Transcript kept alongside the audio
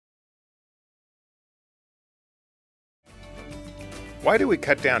Why do we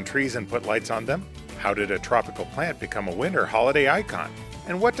cut down trees and put lights on them? How did a tropical plant become a winter holiday icon?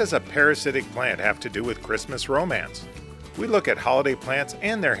 And what does a parasitic plant have to do with Christmas romance? We look at holiday plants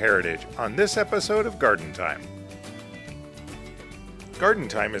and their heritage on this episode of Garden Time. Garden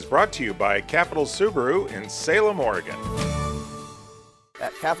Time is brought to you by Capital Subaru in Salem, Oregon.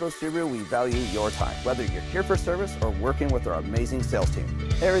 At Capital Subaru, we value your time, whether you're here for service or working with our amazing sales team.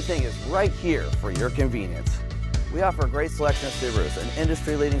 Everything is right here for your convenience. We offer a great selection of Subarus, an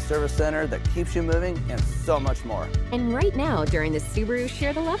industry-leading service center that keeps you moving, and so much more. And right now, during the Subaru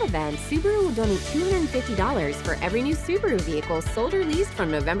Share the Love event, Subaru will donate $250 for every new Subaru vehicle sold or leased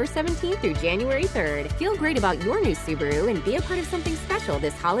from November 17th through January 3rd. Feel great about your new Subaru and be a part of something special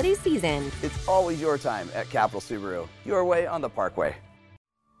this holiday season. It's always your time at Capital Subaru, your way on the Parkway.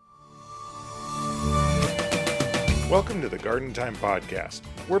 Welcome to the Garden Time Podcast.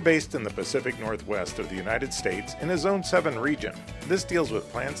 We're based in the Pacific Northwest of the United States in a Zone 7 region. This deals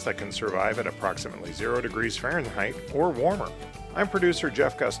with plants that can survive at approximately 0 degrees Fahrenheit or warmer. I'm producer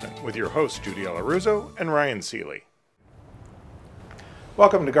Jeff Gustin with your hosts Judy Russo and Ryan Seeley.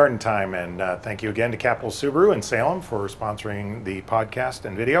 Welcome to Garden Time, and thank you again to Capital Subaru in Salem for sponsoring the podcast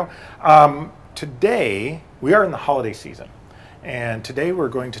and video. Today, we are in the holiday season, and today we're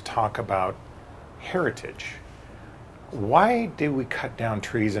going to talk about heritage. Why do we cut down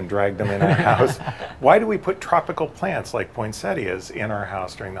trees and drag them in our house? Why do we put tropical plants like poinsettias in our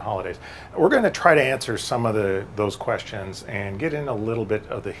house during the holidays? We're going to try to answer some of those questions and get in a little bit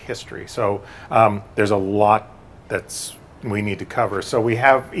of the history. So there's a lot we need to cover. So we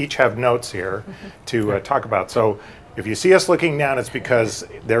each have notes here to talk about. So if you see us looking down, it's because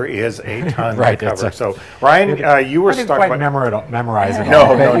there is a ton to cover. So Ryan, you were talking about memorizing.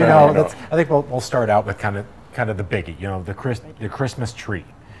 No. I think we'll start out with kind of the biggie, the Christmas tree.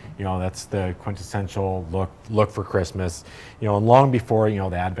 That's the quintessential look for Christmas. And long before,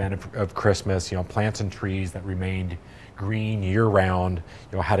 the advent of Christmas, plants and trees that remained green year round,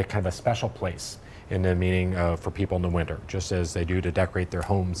 had a kind of a special place in the meaning for people in the winter, just as they do to decorate their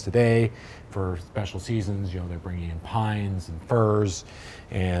homes today for special seasons. They're bringing in pines and firs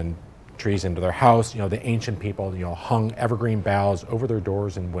and trees into their house. The ancient people, hung evergreen boughs over their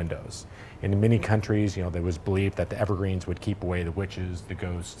doors and windows. In many countries, there was believed that the evergreens would keep away the witches, the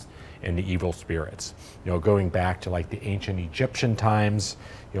ghosts, and the evil spirits. Going back to like the ancient Egyptian times,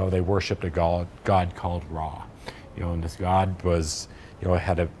 they worshipped a god called Ra. And this god was, wore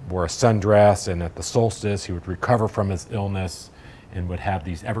a sundress, and at the solstice, he would recover from his illness and would have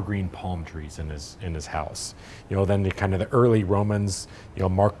these evergreen palm trees in his house. Then the early Romans,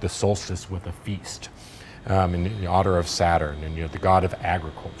 marked the solstice with a feast in honor of Saturn and the god of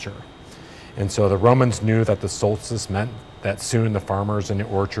agriculture. And so the Romans knew that the solstice meant that soon the farmers and the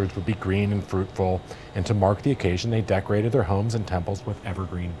orchards would be green and fruitful, and to mark the occasion, they decorated their homes and temples with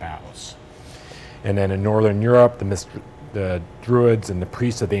evergreen boughs. And then in Northern Europe, the Druids and the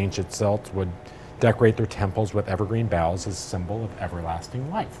priests of the ancient Celts would decorate their temples with evergreen boughs as a symbol of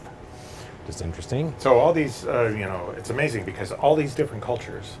everlasting life. Just interesting. So all these, it's amazing because all these different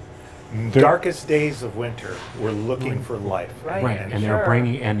cultures, darkest days of winter, we're looking for life. Right. And they're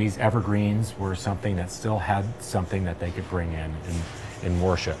bringing, and these evergreens were something that still had something that they could bring in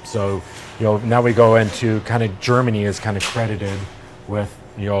worship. So, now we go into Germany is credited with,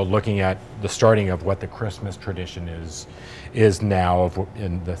 looking at the starting of what the Christmas tradition is now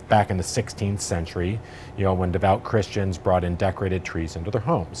back in the 16th century, when devout Christians brought in decorated trees into their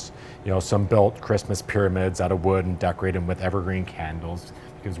homes. Some built Christmas pyramids out of wood and decorated them with evergreen candles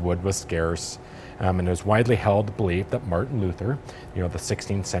because wood was scarce. And it was widely held belief that Martin Luther, the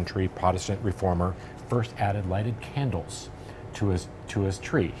 16th century Protestant reformer, first added lighted candles to his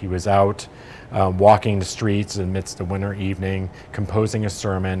tree. He was out walking the streets amidst the winter evening, composing a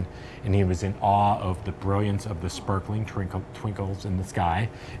sermon, and he was in awe of the brilliance of the sparkling twinkles in the sky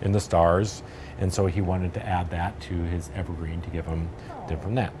and the stars, and so he wanted to add that to his evergreen to give him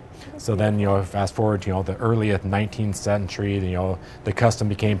from that. So then, fast forward to the earliest 19th century, the custom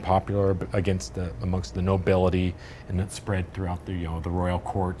became popular amongst the nobility, and it spread throughout the royal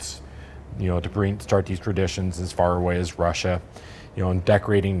courts, to start these traditions as far away as Russia. And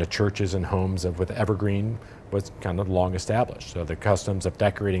decorating the churches and homes with evergreen was kind of long established. So the customs of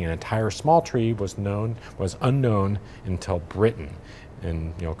decorating an entire small tree was unknown until Britain,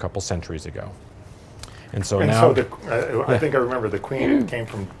 a couple centuries ago. And so I think I remember the Queen came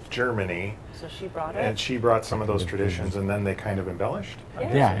from Germany. So she brought it? And she brought some of those traditions, and then they kind of embellished?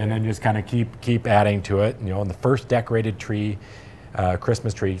 Yeah, and then just kind of keep adding to it. And the first decorated tree,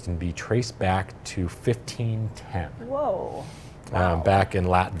 Christmas tree, can be traced back to 1510. Whoa. Wow. Back in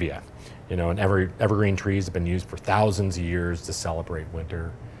Latvia. You know, and evergreen trees have been used for thousands of years to celebrate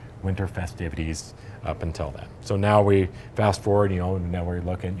winter festivities up until then. So now we fast forward, you know, and now we're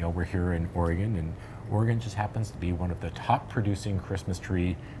looking, you know, we're here in Oregon, and Oregon just happens to be one of the top producing Christmas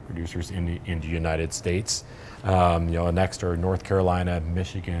tree producers in the United States. You know, next are North Carolina,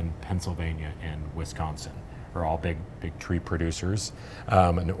 Michigan, Pennsylvania, and Wisconsin are all big tree producers.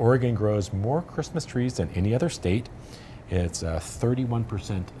 And Oregon grows more Christmas trees than any other state. It's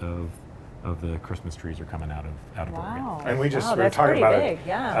 31% of the Christmas trees are coming out of Oregon. And we just were that's talking pretty about big, it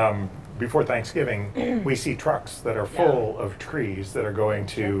yeah. before Thanksgiving. We see trucks that are full of trees that are going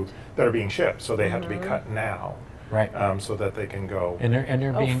to that are being shipped, so they have to be cut now, Right. So that they can go. And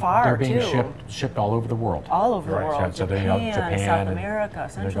they're far, being too. shipped all over the world. All over Right. the world. So they're, you know, Japan, Japan, South America,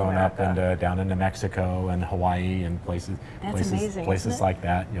 and Central they're going America. up and down into Mexico and Hawaii and places amazing, places isn't it? like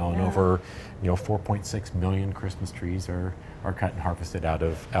that. You know, and Yeah. over 4.6 million Christmas trees are cut and harvested out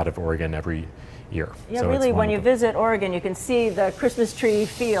of Oregon every year. Yeah, So it's really, when you wonderful. visit Oregon, you can see the Christmas tree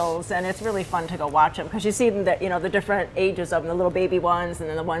fields, and it's really fun to go watch them because you see them, you know, the different ages of them, the little baby ones, and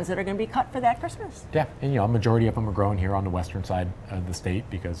then the ones that are going to be cut for that Christmas. Yeah, and you know, a majority of them are grown here on the western side of the state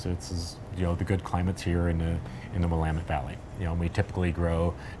because it's you know, the good climates here in the Willamette Valley. You know, we typically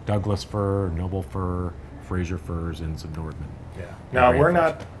grow Douglas fir, noble fir, Fraser firs, and some Nordman. Yeah. Now, we're Firs.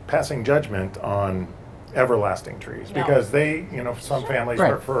 not passing judgment on everlasting trees No. because they, you know, some families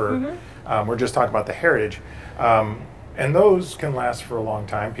Right. prefer. We're just talking about the heritage. And those can last for a long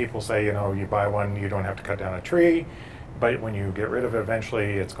time. People say, you know, you buy one, you don't have to cut down a tree, but when you get rid of it,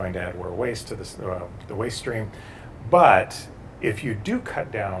 eventually it's going to add more waste to the waste stream. But if you do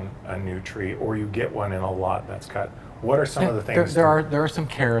cut down a new tree or you get one in a lot that's cut, what are some of the things? There are some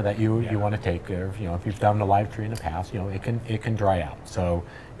care that you want to take. You know, if you've done a live tree in the past, you know, it can dry out. So,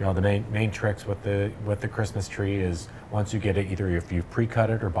 you know, the main tricks with the Christmas tree is once you get it, either if you've pre-cut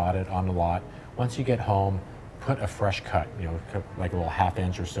it or bought it on the lot, once you get home, put a fresh cut, you know, like a little ½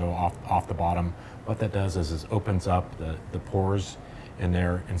 inch or so off the bottom. What that does is opens up the pores in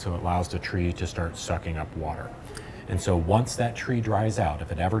there, and so it allows the tree to start sucking up water. And so once that tree dries out,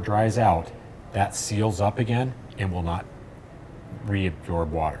 if it ever dries out, that seals up again and will not reabsorb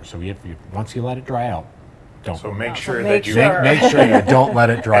water. So once you let it dry out, don't. So make sure make that you sure. Make sure you don't let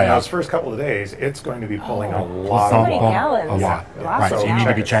it dry in those out. first couple of days, it's going to be pulling a lot So of many water. gallons. A lot. Lots Right. of So you need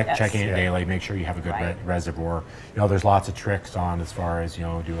to be gallons. Yes. checking it Yeah. daily. Make sure you have a good Right. reservoir. You know, there's lots of tricks on as far as, you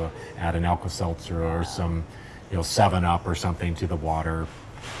know, add an Alka-Seltzer or some, you know, 7-Up or something to the water.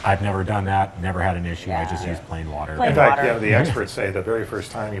 I've never done that. Never had an issue. I just use plain water. Plain In fact, water. yeah, the experts say the very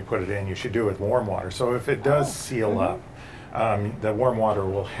first time you put it in, you should do it with warm water. So if it does seal up, the warm water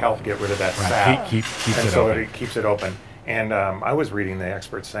will help get rid of that sap. Keeps and it so open. it keeps it open. And I was reading the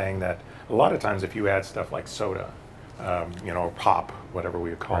experts saying that a lot of times if you add stuff like soda, you know, pop, whatever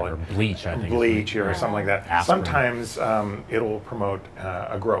we would call Or it, bleach, I think. bleach or something like that, Aspirin. sometimes it'll promote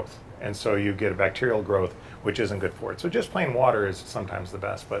a growth. And so you get a bacterial growth, which isn't good for it. So just plain water is sometimes the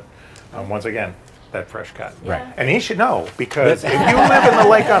best. But once again, that fresh cut. Right. And he should know, because if you live in the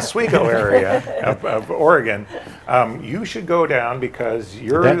Lake Oswego area of Oregon, you should go down because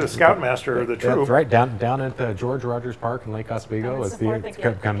you're the scoutmaster of the troop. That's right, down at the George Rogers Park in Lake Oswego. Come and It's support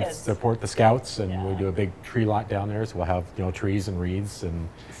the come kids. support the scouts, and we do a big tree lot down there. So we'll have, you know, trees and wreaths, and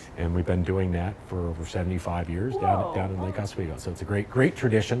we've been doing that for over 75 years down in Lake Oswego. So it's a great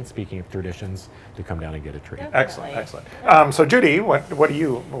tradition. Speaking of traditions, to come down and get a tree. Excellent, excellent. So Judy, what do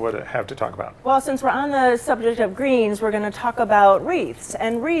you have to talk about? Well, since we're on the subject of greens, we're going to talk about wreaths.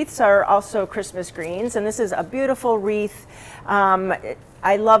 And wreaths are also Christmas greens, and this is a beautiful wreath.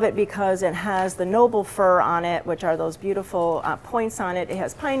 I love it because it has the noble fir on it, which are those beautiful points on it. It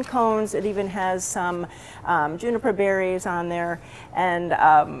has pine cones. It even has some juniper berries on there, and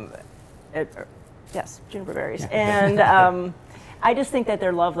yes, juniper berries. And I just think that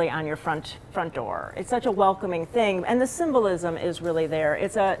they're lovely on your front door. It's such a welcoming thing, and the symbolism is really there.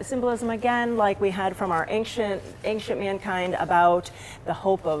 It's a symbolism, again, like we had from our ancient mankind about the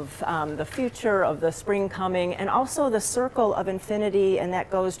hope of the future, of the spring coming, and also the circle of infinity, and that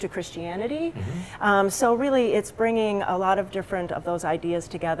goes to Christianity. So really, it's bringing a lot of different of those ideas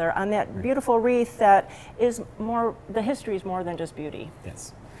together on that beautiful wreath that is more, the history is more than just beauty.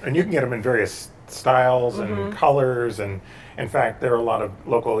 Yes. And you can get them in various styles and colors, and in fact there are a lot of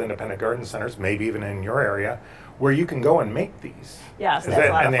local independent garden centers, maybe even in your area, where you can go and make these. Yes, that's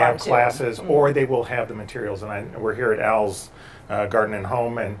a lot and of they fun have too. classes, or they will have the materials. And we're here at Al's Garden and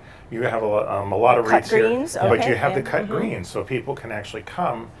Home, and you have a lot of Cut wreaths here, greens, but okay, you have the and- cut greens, so people can actually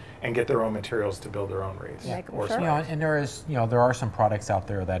come and get their own materials to build their own wreaths. Yeah, or sure. You know, and there are some products out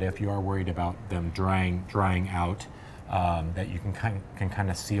there that if you are worried about them drying out, that you can kind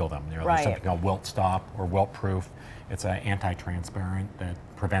of seal them. There's Right. something called wilt stop or wilt proof. It's an anti-transparent that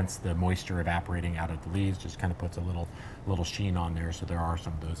prevents the moisture evaporating out of the leaves. Just kind of puts a little sheen on there. So there are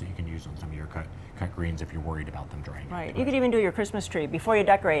some of those that you can use on some of your cut greens if you're worried about them drying. Right. You could even do your Christmas tree before you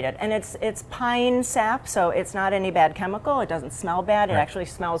decorate it, and it's pine sap, so it's not any bad chemical. It doesn't smell bad. It Right. actually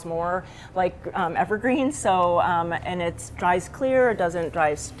smells more like evergreen. So and it dries clear. It doesn't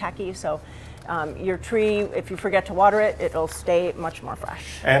dry tacky. So. Your tree, if you forget to water it, it'll stay much more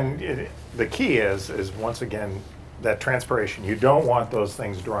fresh. And the key is once again that transpiration. You don't want those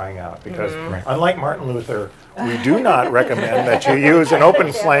things drying out because, Right. unlike Martin Luther, we do not recommend that you use an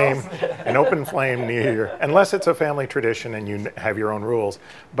open flame near your, unless it's a family tradition and you have your own rules.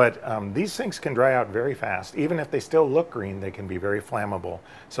 But these things can dry out very fast. Even if they still look green, they can be very flammable.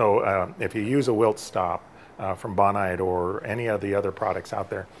 So if you use a wilt stop from Bonide or any of the other products out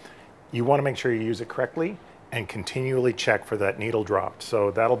there, you want to make sure you use it correctly and continually check for that needle drop. So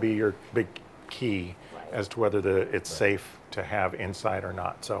that'll be your big key as to whether it's safe to have inside or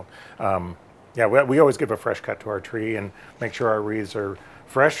not. So yeah, we always give a fresh cut to our tree and make sure our wreaths are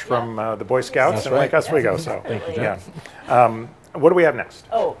fresh from the Boy Scouts. That's and right. Like Oswego. So Thank you, yeah. John. What do we have next?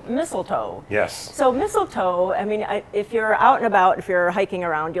 Oh, mistletoe. Yes. So mistletoe, I mean, if you're out and about, if you're hiking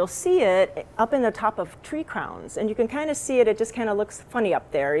around, you'll see it up in the top of tree crowns. And you can kind of see it, it just kind of looks funny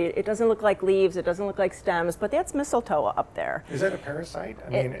up there. It doesn't look like leaves, it doesn't look like stems, but that's mistletoe up there. Is that a parasite? I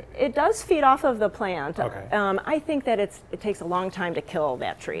mean, It does feed off of the plant. Okay. I think that it takes a long time to kill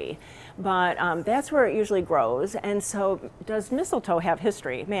that tree, but that's where it usually grows. And so does mistletoe have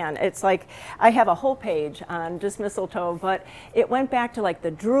history? Man, it's like I have a whole page on just mistletoe, but it went back to like the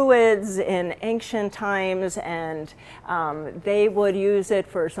Druids in ancient times, and they would use it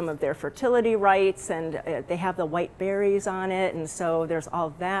for some of their fertility rites, and they have the white berries on it, and so there's all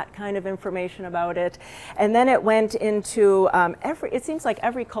that kind of information about it. And then it went into it seems like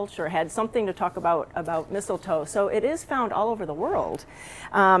every culture had something to talk about mistletoe, so it is found all over the world.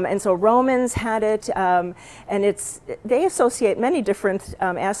 And so Romans had it, and they associate many different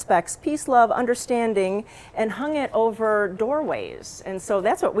aspects: peace, love, understanding, and hung it over doorways. And so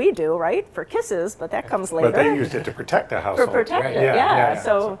that's what we do, right, for kisses, but that comes later. but they used it to protect the household. For protect right? it, yeah.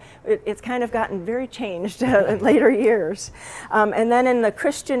 So it's kind of gotten very changed in later years. And then in the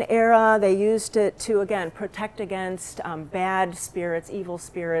Christian era, they used it to, again, protect against bad spirits, evil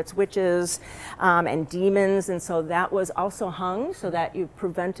spirits, witches, and demons. And so that was also hung so that you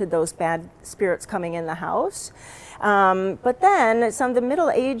prevented those bad spirits coming in the house. But then, some of the Middle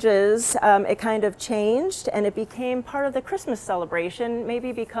Ages, it kind of changed, and it became part of the Christmas celebration,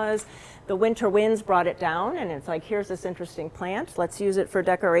 maybe because the winter winds brought it down, and it's like, here's this interesting plant, let's use it for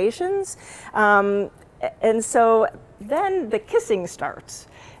decorations. And so then the kissing starts.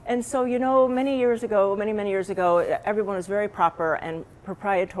 And so, you know, many years ago, everyone was very proper and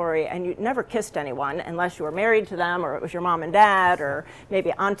proprietary, and you never kissed anyone unless you were married to them, or it was your mom and dad, or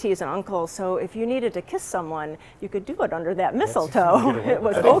maybe aunties and uncles. So if you needed to kiss someone, you could do it under that mistletoe. It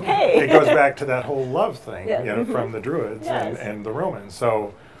was okay. It goes back to that whole love thing, Yeah. you know, from the Druids Yes. and the Romans.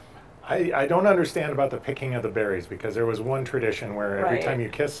 So I don't understand about the picking of the berries, because there was one tradition where every Right. time you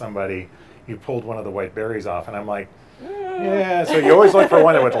kissed somebody, you pulled one of the white berries off, and I'm like, yeah, so you always look for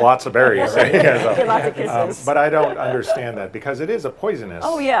one with lots of berries. Right? Get lots of kisses. But I don't understand that, because it is a poisonous.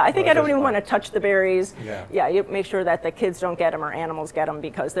 Oh yeah, I think I don't even one. want to touch the berries. Yeah. You make sure that the kids don't get them or animals get them,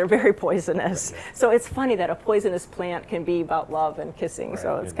 because they're very poisonous. So it's funny that a poisonous plant can be about love and kissing.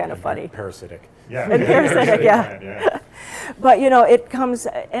 So it's kind of funny. Parasitic. Yeah. And parasitic, yeah. yeah. But you know, it comes,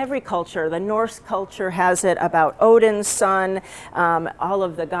 every culture, the Norse culture has it about Odin's son, all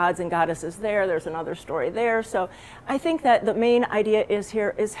of the gods and goddesses there. There's another story there. So I think that the main idea is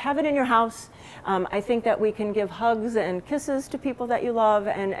have it in your house. I think that we can give hugs and kisses to people that you love,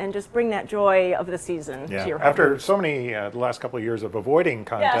 and just bring that joy of the season to your home. After so many, the last couple of years of avoiding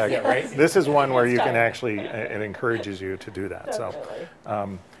contact, Yes. this is one where you It's can time. actually, it encourages you to do that. Definitely.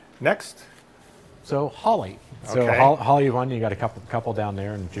 So, next. So holly. So Okay. holly one, you got a couple down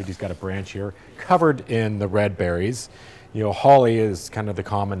there, and Judy's got a branch here covered in the red berries. You know, holly is kind of the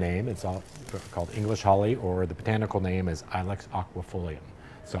common name. It's all called English holly, or the botanical name is Ilex aquifolium.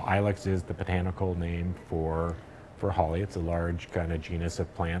 So ilex is the botanical name for holly. It's a large kind of genus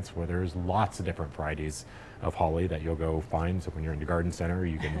of plants where there's lots of different varieties of holly that you'll go find. So when you're in the garden center,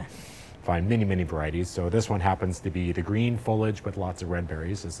 you can find many, many varieties. So this one happens to be the green foliage with lots of red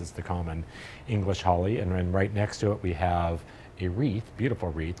berries. This is the common English holly. And then right next to it, we have a wreath,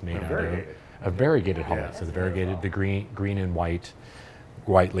 beautiful wreath made out of a variegated holly. Yeah. So the variegated, the green and white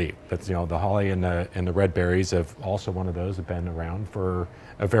white leaf. But the holly and the red berries have also one of those have been around for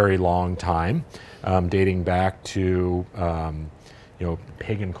a very long time, dating back to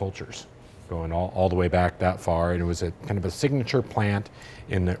pagan cultures, going all the way back that far. And it was a kind of a signature plant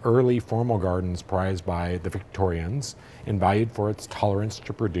in the early formal gardens prized by the Victorians and valued for its tolerance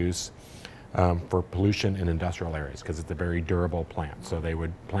to produce for pollution in industrial areas, because it's a very durable plant. So they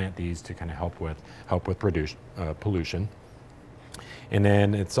would plant these to kind of help with pollution. And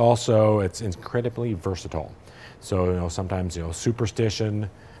then it's incredibly versatile. So sometimes superstition,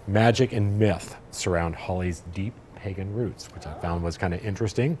 magic, and myth surround holly's deep pagan roots, which I found was kind of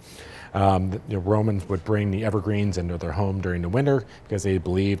interesting. The Romans would bring the evergreens into their home during the winter because they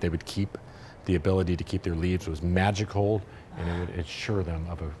believed they would keep the ability to keep their leaves was magical, and it would assure them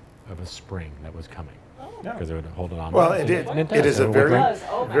of a spring that was coming, because they would hold it on. Well, it is a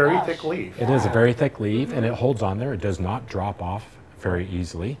very thick leaf. It is a very thick leaf, and it holds on there. It does not drop off very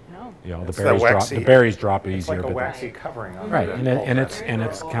easily. No. The berries drop easier. It's like a but waxy covering on right, the and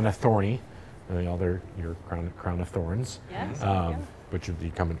it's kind of thorny. They're your crown of thorns, Yes. which would be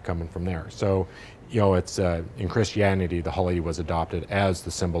coming from there. So, it's in Christianity, the holly was adopted as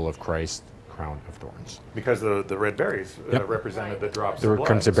the symbol of Christ's crown of thorns. Because the red berries represented the drops The of blood.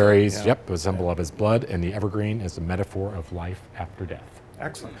 crimson berries, was a symbol of his blood, and the evergreen is a metaphor of life after death.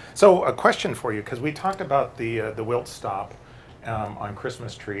 Excellent. So a question for you, because we talked about the wilt stop on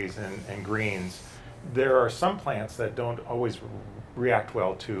Christmas trees and greens. There are some plants that don't always react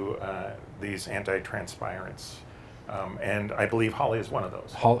well to these anti-transpirants, and I believe holly is one of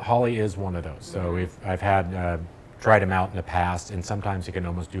those. Holly is one of those. So I've had tried them out in the past, and sometimes it can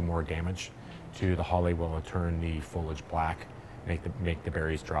almost do more damage to the holly. Will turn the foliage black, make the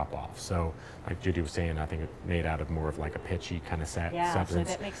berries drop off. So, like Judy was saying, I think it's made out of more of like a pitchy kind of substance. So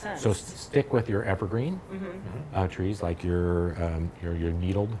that makes sense. So stick with your evergreen trees, like your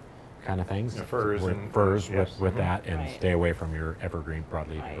needled kind of things, firs with that, and Right. stay away from your evergreen,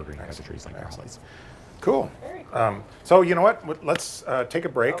 broadleaf Right. evergreen kind of trees like the Excellent. hollies. Cool. Very cool. So you know what? Let's take a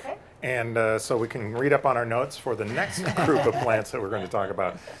break. Okay. And so we can read up on our notes for the next group of plants that we're going to talk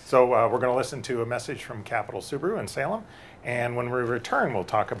about. So we're going to listen to a message from Capital Subaru in Salem. And when we return, we'll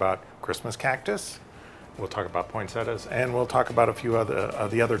talk about Christmas cactus, we'll talk about poinsettias, and we'll talk about a few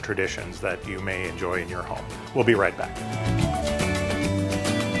of the other traditions that you may enjoy in your home. We'll be right back.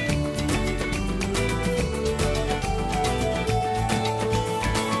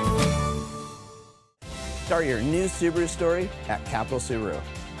 Start your new Subaru story at Capital Subaru.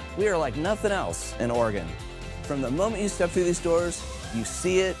 We are like nothing else in Oregon. From the moment you step through these doors, you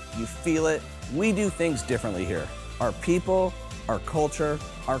see it, you feel it. We do things differently here. Our people, our culture,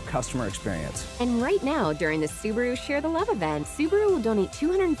 our customer experience. And right now, during the Subaru Share the Love event, Subaru will donate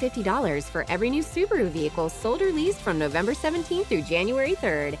 $250 for every new Subaru vehicle sold or leased from November 17th through January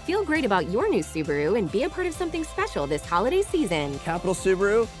 3rd. Feel great about your new Subaru and be a part of something special this holiday season. Capital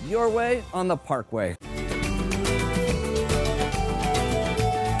Subaru, your way on the Parkway.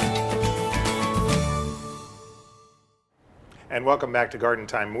 And welcome back to Garden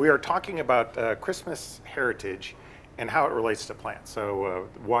Time. We are talking about Christmas heritage and how it relates to plants. So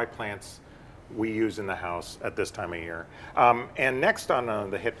why plants we use in the house at this time of year. And next on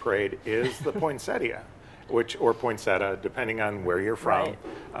the hit parade is the poinsettia, or poinsettia, depending on where you're from.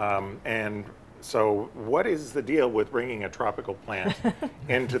 Right. And so what is the deal with bringing a tropical plant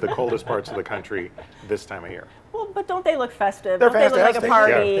into the coldest parts of the country this time of year? Well, but don't they look festive? They're Don't they look like a fantastic.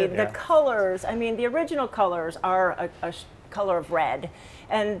 party? Yeah. The colors, I mean, the original colors are a color of red.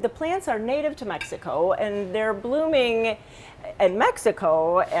 And the plants are native to Mexico, and they're blooming in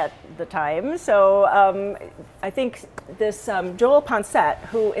Mexico at the time. So I think this Joel Poncet,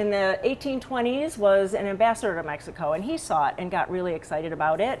 who in the 1820s was an ambassador to Mexico, and he saw it and got really excited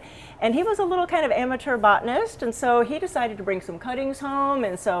about it. And he was a little kind of amateur botanist, and so he decided to bring some cuttings home,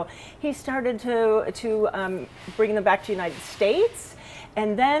 and so he started to bring them back to the United States.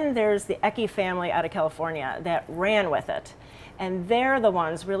 And then there's the Ecke family out of California that ran with it. And they're the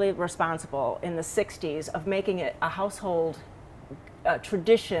ones really responsible in the 60s of making it a household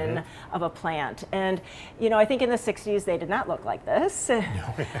tradition of a plant. And, you know, I think in the 60s they did not look like this.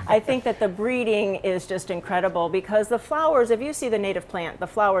 I think that the breeding is just incredible because the flowers, if you see the native plant, the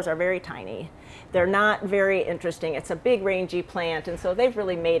flowers are very tiny. They're not very interesting. It's a big rangy plant, and so they've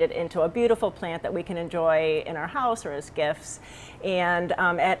really made it into a beautiful plant that we can enjoy in our house or as gifts. And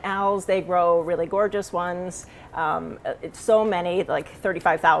at Al's, they grow really gorgeous ones. It's so many, like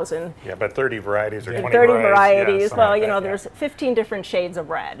 35,000. Yeah, but 30 varieties or 20 30 varieties. varieties. Yeah, Well, like you know, that, there's 15 different shades of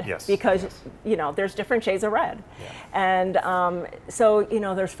red. Yes. Because, Yes. you know, there's different shades of red. Yeah. And so, you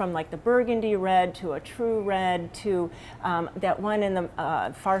know, there's from like the burgundy red to a true red to that one in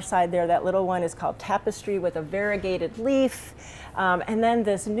the far side there, that little one is called Tapestry with a variegated leaf. And then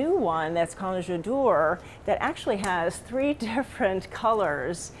this new one that's called J'adore that actually has 3 different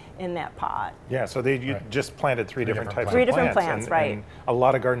colors in that pot. Yeah, so you just planted three different types Three of different plants. plants, right. And a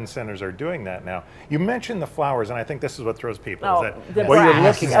lot of garden centers are doing that now. You mentioned the flowers, and I think this is what throws people. Oh, is that the what you're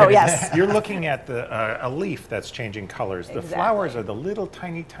brass. looking Oh, at, yes. You're looking at a leaf that's changing colors. The Exactly. flowers are the little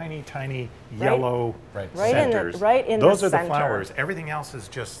tiny yellow Right in the- centers. right in the Those are the center. flowers. Everything else is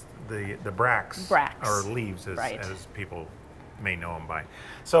just the bracts. Bracts. Or leaves, Right. as people may know them by.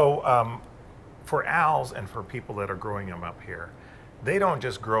 So for Al's and for people that are growing them up here, they don't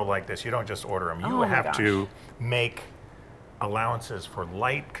just grow like this. You don't just order them. You Oh my have gosh. to make allowances for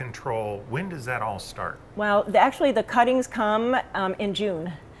light control. When does that all start? Well, actually, the cuttings come in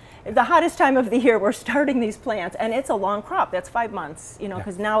June. The hottest time of the year, we're starting these plants, and it's a long crop. That's 5 months, you know,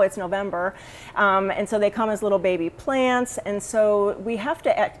 because now it's November. And so they come as little baby plants, and so we have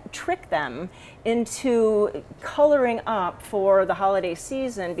to trick them into coloring up for the holiday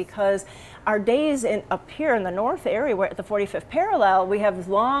season, because our days up here in the north area, we're at the 45th parallel, we have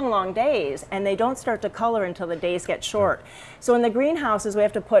long days, and they don't start to color until the days get short. So in the greenhouses, we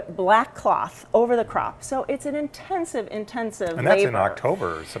have to put black cloth over the crop. So it's an intensive And that's in labor.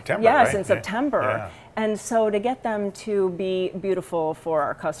 October or September, Yes, right? in September. Yeah. And so to get them to be beautiful for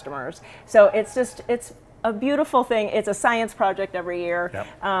our customers. So it's a beautiful thing. It's a science project every year.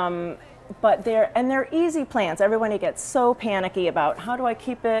 Yep. But they're easy plants. Everybody gets so panicky about how do I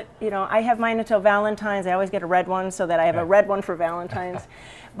keep it. You know, I have mine until Valentine's. I always get a red one so that I have a red one for Valentine's.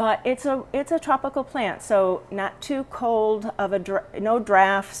 But it's a tropical plant, so not too cold of no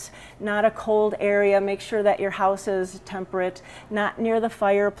drafts, not a cold area. Make sure that your house is temperate, not near the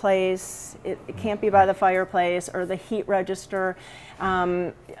fireplace. It can't be by the fireplace or the heat register.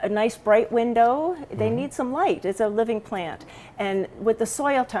 A nice bright window. They need some light. It's a living plant, and with the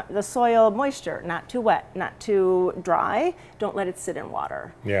soil moisture, not too wet, not too dry. Don't let it sit in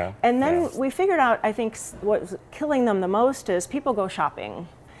water. Yeah. And then we figured out, I think, what's killing them the most is people go shopping.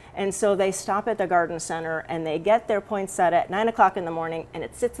 And so they stop at the garden center and they get their poinsettia at 9 o'clock in the morning, and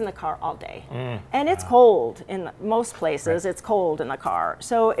it sits in the car all day. And it's cold in most places. It's cold in the car.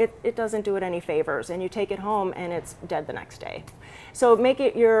 So it doesn't do it any favors. And you take it home and it's dead the next day. So make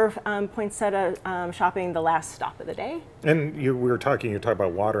it your poinsettia shopping the last stop of the day. And you talk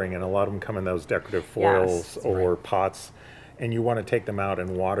about watering, and a lot of them come in those decorative foils or pots. And you want to take them out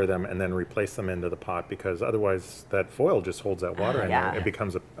and water them and then replace them into the pot, because otherwise that foil just holds that water in there. It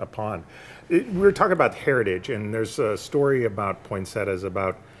becomes a pond. We were talking about heritage, and there's a story about poinsettias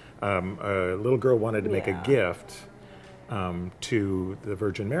about a little girl wanted to make a gift to the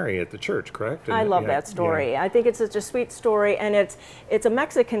Virgin Mary at the church, correct? And I love that story. I think it's such a sweet story, and it's a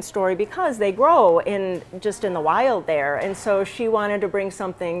Mexican story because they grow just in the wild there, and so she wanted to bring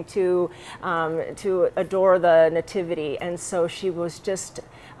something to adore the nativity, and so she was just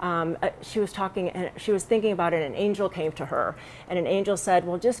she was thinking about it, and an angel came to her, and an angel said,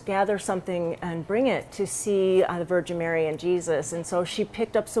 well, just gather something and bring it to see the Virgin Mary and Jesus. And so she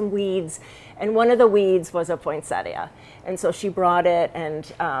picked up some weeds, and one of the weeds was a poinsettia. And so she brought it, and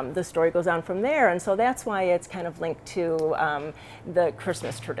the story goes on from there. And so that's why it's kind of linked to the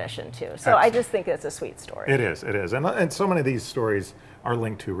Christmas tradition too. So I just think it's a sweet story. It is. And so many of these stories are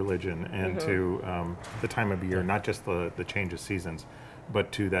linked to religion and to the time of year, not just the change of seasons, but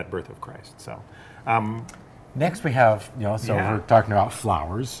to that birth of Christ. So next we have, we're talking about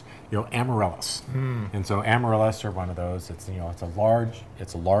flowers, amaryllis. And so amaryllis are one of those. It's it's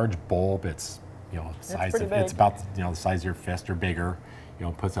a large bulb. It's it's about the size of your fist or bigger.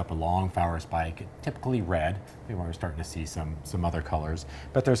 Puts up a long flower spike, typically red. We're starting to see some other colors,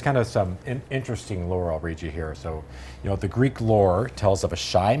 but there's kind of some interesting lore I'll read you here. So, the Greek lore tells of a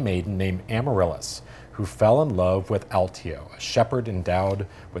shy maiden named Amaryllis who fell in love with Altio, a shepherd endowed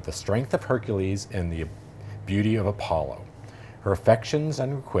with the strength of Hercules and the beauty of Apollo. Her affections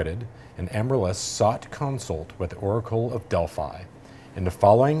unrequited, and Amaryllis sought consult with the oracle of Delphi. And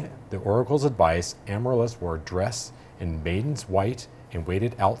following the oracle's advice, Amaryllis wore a dress in maiden's white and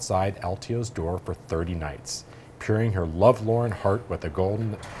waited outside Altio's door for 30 nights, piercing her lovelorn heart with a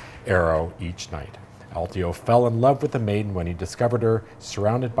golden arrow each night. Altio fell in love with the maiden when he discovered her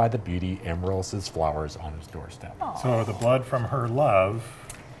surrounded by the beauty Amaryllis's flowers on his doorstep. So the blood from her love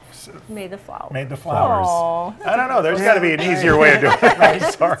Made the flowers. made the flowers. Aw, I don't know. There's got to be an easier way of doing it.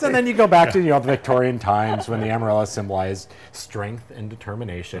 I'm sorry. So then you go back to the Victorian times when the amaryllis symbolized strength and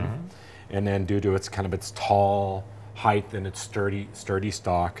determination, and then due to its its tall height and its sturdy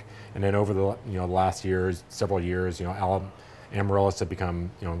stalk, and then over the last several years, amaryllis have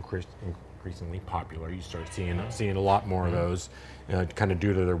become increasingly popular. You start seeing a lot more of those, kind of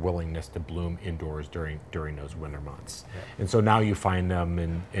due to their willingness to bloom indoors during those winter months. Yeah. And so now you find them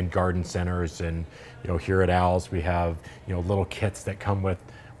in garden centers, and here at Al's we have little kits that come with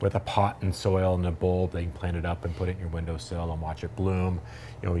a pot and soil and a bulb. They can plant it up and put it in your windowsill and watch it bloom.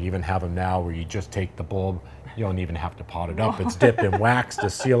 You even have them now where you just take the bulb. You don't even have to pot it up. It's dipped in wax to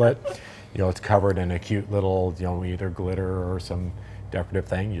seal it. It's covered in a cute little either glitter or some decorative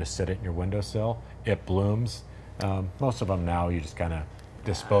thing. You just sit it in your windowsill. It blooms. Most of them now you just kind of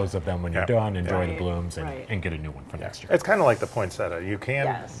dispose of them when you're done, enjoy the blooms, and get a new one for next year. It's kind of like the poinsettia. You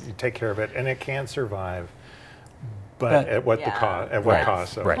take care of it, and it can survive. But at what cost? At what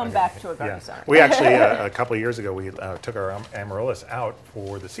cost? So, come back to a garden center. We actually a couple of years ago we took our amaryllis out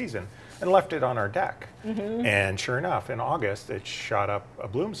for the season and left it on our deck. And sure enough, in August it shot up a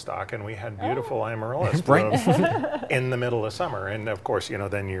bloom stalk, and we had beautiful amaryllis bloom in the middle of summer. And of course,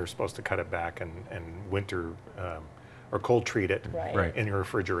 then you're supposed to cut it back and winter or cold treat it in your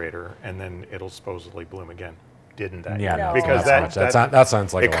refrigerator, and then it'll supposedly bloom again. Didn't that? Yeah, no, because that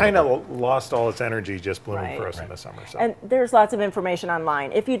sounds like it kind of lost all its energy just blooming for us in the summer. So. And there's lots of information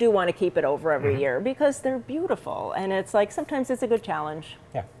online if you do want to keep it over every year, because they're beautiful, and it's like sometimes it's a good challenge.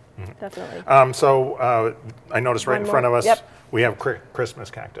 Yeah. Definitely. So I noticed right in front of us we have Christmas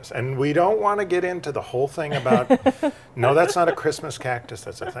cactus, and we don't want to get into the whole thing about no, that's not a Christmas cactus,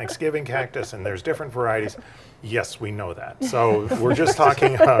 that's a Thanksgiving cactus, and there's different varieties. Yes, we know that. So we're just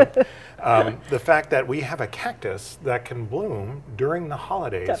talking about the fact that we have a cactus that can bloom during the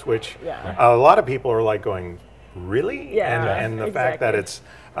holidays, which a lot of people are like going, really? And the fact that it's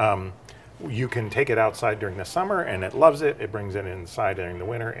you can take it outside during the summer, and it loves it. It brings it inside during the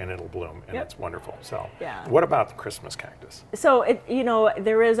winter, and it'll bloom, and it's wonderful. So, what about the Christmas cactus? So,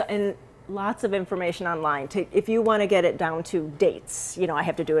 there is lots of information online. If you want to get it down to dates, I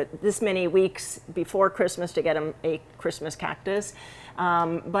have to do it this many weeks before Christmas to get them a Christmas cactus.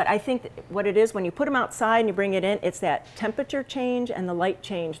 But I think what it is, when you put them outside and you bring it in, it's that temperature change and the light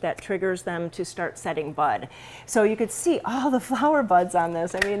change that triggers them to start setting bud. So you could see all the flower buds on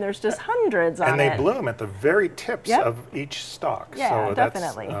this. I mean, there's just hundreds on it. And they bloom at the very tips of each stalk. Yeah, so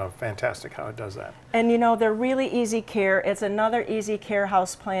definitely. That's fantastic how it does that. And they're really easy care. It's another easy care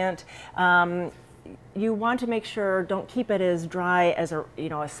house plant. You want to make sure, don't keep it as dry as a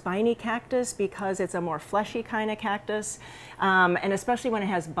spiny cactus, because it's a more fleshy kind of cactus. And especially when it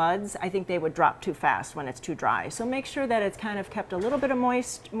has buds, I think they would drop too fast when it's too dry. So make sure that it's kind of kept a little bit of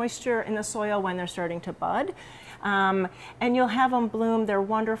moisture in the soil when they're starting to bud. And you'll have them bloom. They're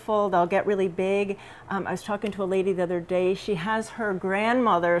wonderful. They'll get really big. I was talking to a lady the other day. She has her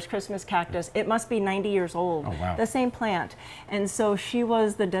grandmother's Christmas cactus. It must be 90 years old. Oh, wow. The same plant. And so she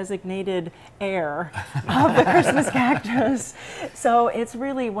was the designated heir of the Christmas cactus. So it's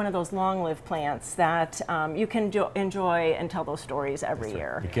really one of those long-lived plants that you can enjoy and tell those stories every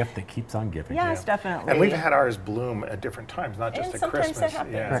year. The gift that keeps on giving. Yes, definitely. And we've had ours bloom at different times, not just at Christmas. That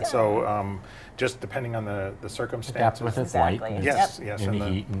happens, So just depending on the circumstances. Adapts with its light. And yes, and the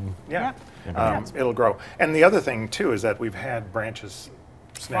heat. It'll grow. And the other thing too is that we've had branches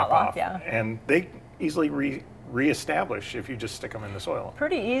snap off, and they easily reestablish if you just stick them in the soil.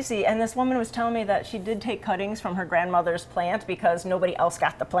 Pretty easy. And this woman was telling me that she did take cuttings from her grandmother's plant because nobody else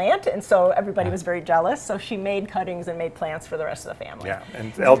got the plant, and so everybody was very jealous. So she made cuttings and made plants for the rest of the family. Yeah,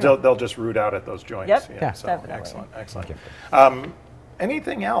 and they'll just root out at those joints. So definitely. Excellent.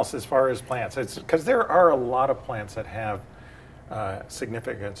 Anything else as far as plants? It's because there are a lot of plants that have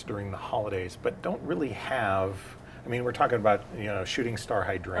significance during the holidays, but don't really have. I mean, we're talking about shooting star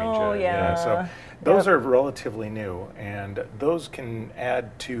hydrangea. Oh yeah. So those are relatively new, and those can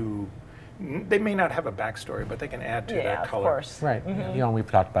add to. They may not have a backstory, but they can add to that color. Of course. Right.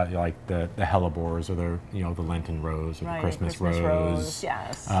 We've talked about like the hellebores or the Lenten rose or the Christmas rose.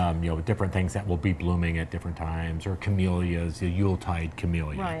 Yes. Different things that will be blooming at different times, or camellias, the Yuletide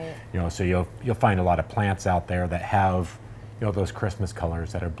camellia. Right. So you'll find a lot of plants out there that have those Christmas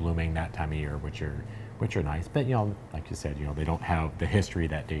colors that are blooming that time of year, which are nice, but like you said, they don't have the history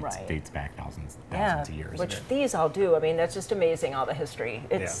that dates back thousands of years. Which these all do. I mean, that's just amazing, all the history.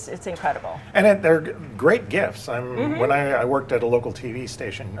 It's incredible. And they're great gifts. When I worked at a local TV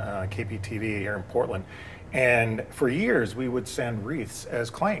station, KPTV here in Portland, And for years, we would send wreaths as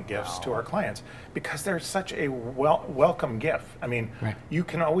client gifts to our clients because they're such a welcome gift. I mean, you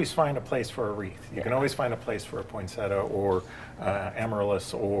can always find a place for a wreath. You can always find a place for a poinsettia or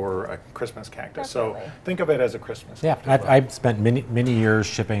amaryllis or a Christmas cactus. So think of it as a Christmas gift. I've spent many years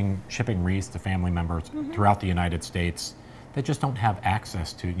shipping wreaths to family members throughout the United States that just don't have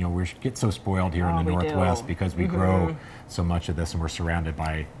access to. You know, we get so spoiled here in the Northwest because we grow so much of this, and we're surrounded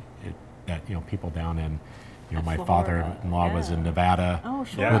by that. You know, people down in. You know, my father-in-law was in Nevada.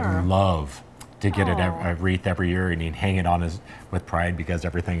 Would love to get a wreath every year, and he'd hang it on with pride because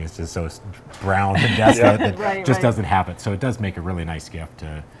everything is just so brown and desolate that just doesn't have it. So it does make a really nice gift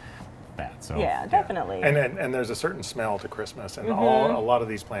to that. So definitely. And there's a certain smell to Christmas, and a lot of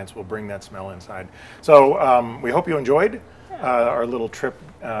these plants will bring that smell inside. So we hope you enjoyed our little trip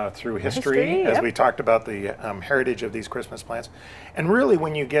through history as we talked about the heritage of these Christmas plants. And really,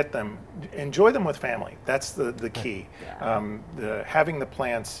 when you get them, enjoy them with family. That's the key. Having the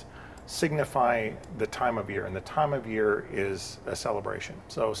plants signify the time of year, and the time of year is a celebration.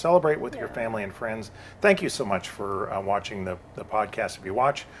 So celebrate with your family and friends. Thank you so much for watching the podcast if you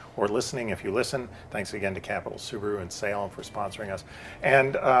watch, or listening if you listen. Thanks again to Capital Subaru and Salem for sponsoring us.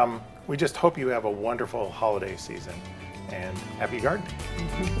 And we just hope you have a wonderful holiday season, and happy gardening.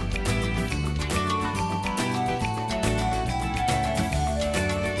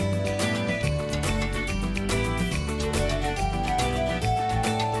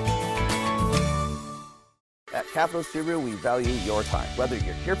 At Capital Subaru, we value your time, whether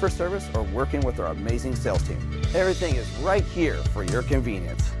you're here for service or working with our amazing sales team. Everything is right here for your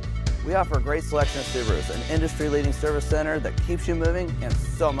convenience. We offer a great selection of Subarus, an industry-leading service center that keeps you moving, and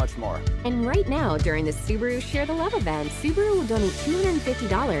so much more. And right now, during the Subaru Share the Love event, Subaru will donate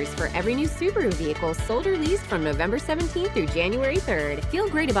 $250 for every new Subaru vehicle sold or leased from November 17th through January 3rd. Feel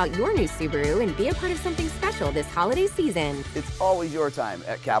great about your new Subaru and be a part of something special this holiday season. It's always your time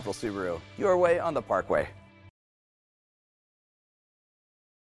at Capital Subaru, your way on the Parkway.